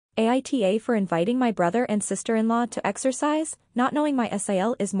AITA for inviting my brother and sister-in-law to exercise, not knowing my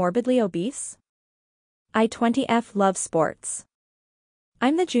SIL is morbidly obese? I 20F love sports.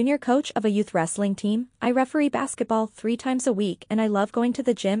 I'm the junior coach of a youth wrestling team, I referee basketball 3 times a week and I love going to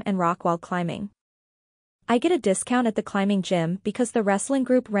the gym and rock wall climbing. I get a discount at the climbing gym because the wrestling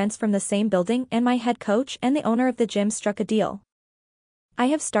group rents from the same building and my head coach and the owner of the gym struck a deal. I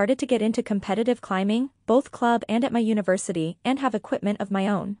have started to get into competitive climbing, both club and at my university, and have equipment of my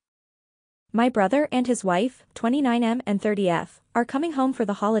own. My brother and his wife, 29M and 30F, are coming home for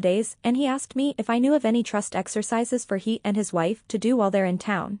the holidays and he asked me if I knew of any trust exercises for he and his wife to do while they're in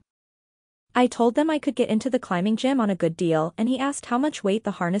town. I told them I could get into the climbing gym on a good deal and he asked how much weight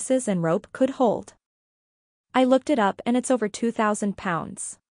the harnesses and rope could hold. I looked it up and it's over 2,000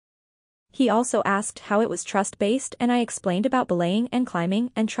 pounds. He also asked how it was trust-based and I explained about belaying and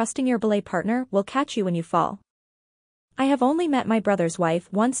climbing and trusting your belay partner will catch you when you fall. I have only met my brother's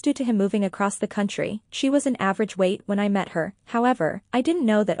wife once due to him moving across the country. She was an average weight when I met her, however, I didn't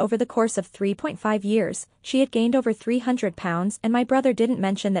know that over the course of 3.5 years, she had gained over 300 pounds and my brother didn't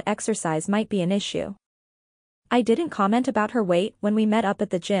mention that exercise might be an issue. I didn't comment about her weight when we met up at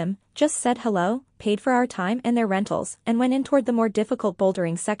the gym, just said hello, paid for our time and their rentals, and went in toward the more difficult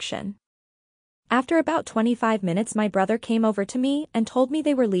bouldering section. After about 25 minutes my brother came over to me and told me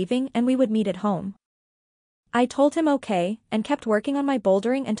they were leaving and we would meet at home. I told him okay, and kept working on my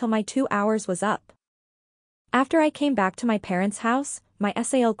bouldering until my 2 hours was up. After I came back to my parents' house, my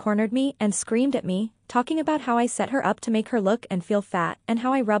SIL cornered me and screamed at me, talking about how I set her up to make her look and feel fat and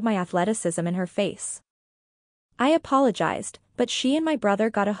how I rub my athleticism in her face. I apologized, but she and my brother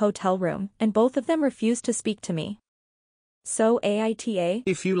got a hotel room, and both of them refused to speak to me. So AITA?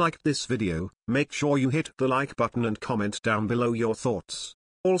 If you liked this video, make sure you hit the like button and comment down below your thoughts.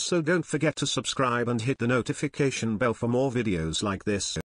 Also don't forget to subscribe and hit the notification bell for more videos like this.